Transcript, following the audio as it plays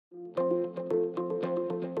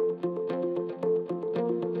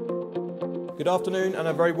Good afternoon and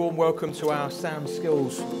a very warm welcome to our SAM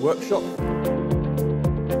Skills Workshop.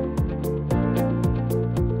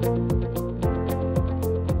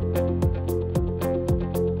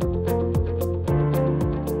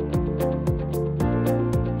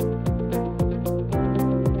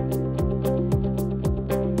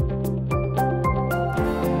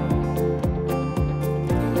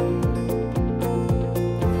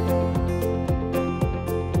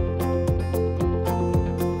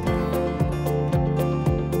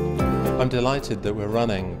 I'm delighted that we're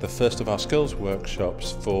running the first of our skills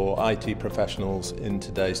workshops for IT professionals in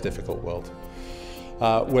today's difficult world.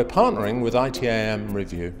 We're partnering with ITAM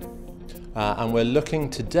Review and we're looking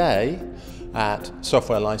today at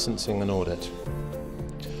software licensing and audit.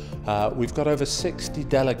 We've got over 60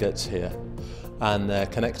 delegates here and they're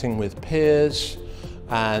connecting with peers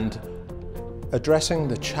and addressing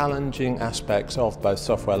the challenging aspects of both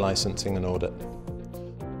software licensing and audit.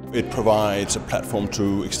 It provides a platform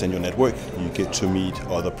to extend your network. You get to meet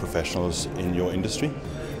other professionals in your industry.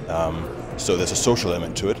 So there's a social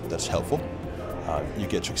element to it that's helpful. You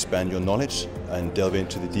get to expand your knowledge and delve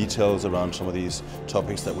into the details around some of these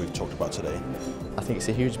topics that we've talked about today. I think it's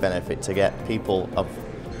a huge benefit to get people of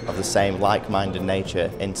the same like-minded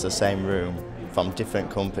nature into the same room from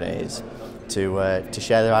different companies to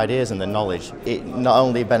share their ideas and their knowledge. It not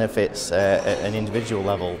only benefits at an individual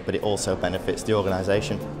level, but it also benefits the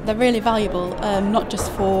organisation. They're really valuable, not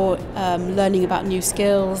just for learning about new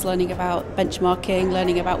skills, learning about benchmarking,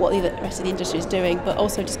 learning about what the rest of the industry is doing, but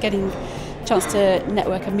also just getting a chance to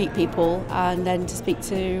network and meet people and then to speak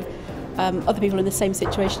to other people in the same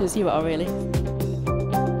situation as you are, really.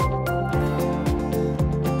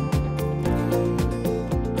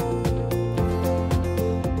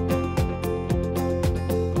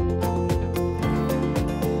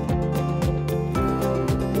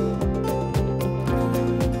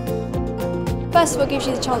 First of all, it gives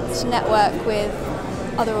you the chance to network with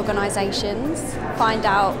other organisations, find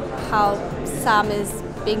out how SAM is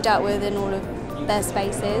being dealt with in all of their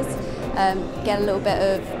spaces, get a little bit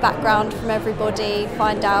of background from everybody,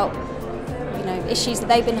 find out issues that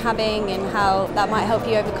they've been having and how that might help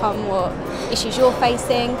you overcome what issues you're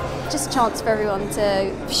facing. Just a chance for everyone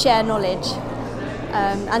to share knowledge.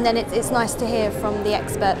 And then it's nice to hear from the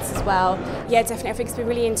experts as well. Yeah, definitely. I think it's been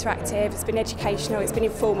really interactive, it's been educational, it's been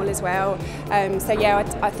informal as well. So yeah,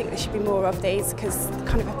 I think there should be more of these because the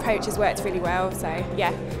kind of approach has worked really well. So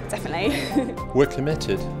yeah, definitely. We're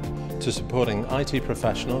committed to supporting IT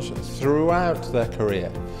professionals throughout their career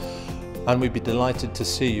and we'd be delighted to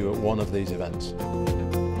see you at one of these events.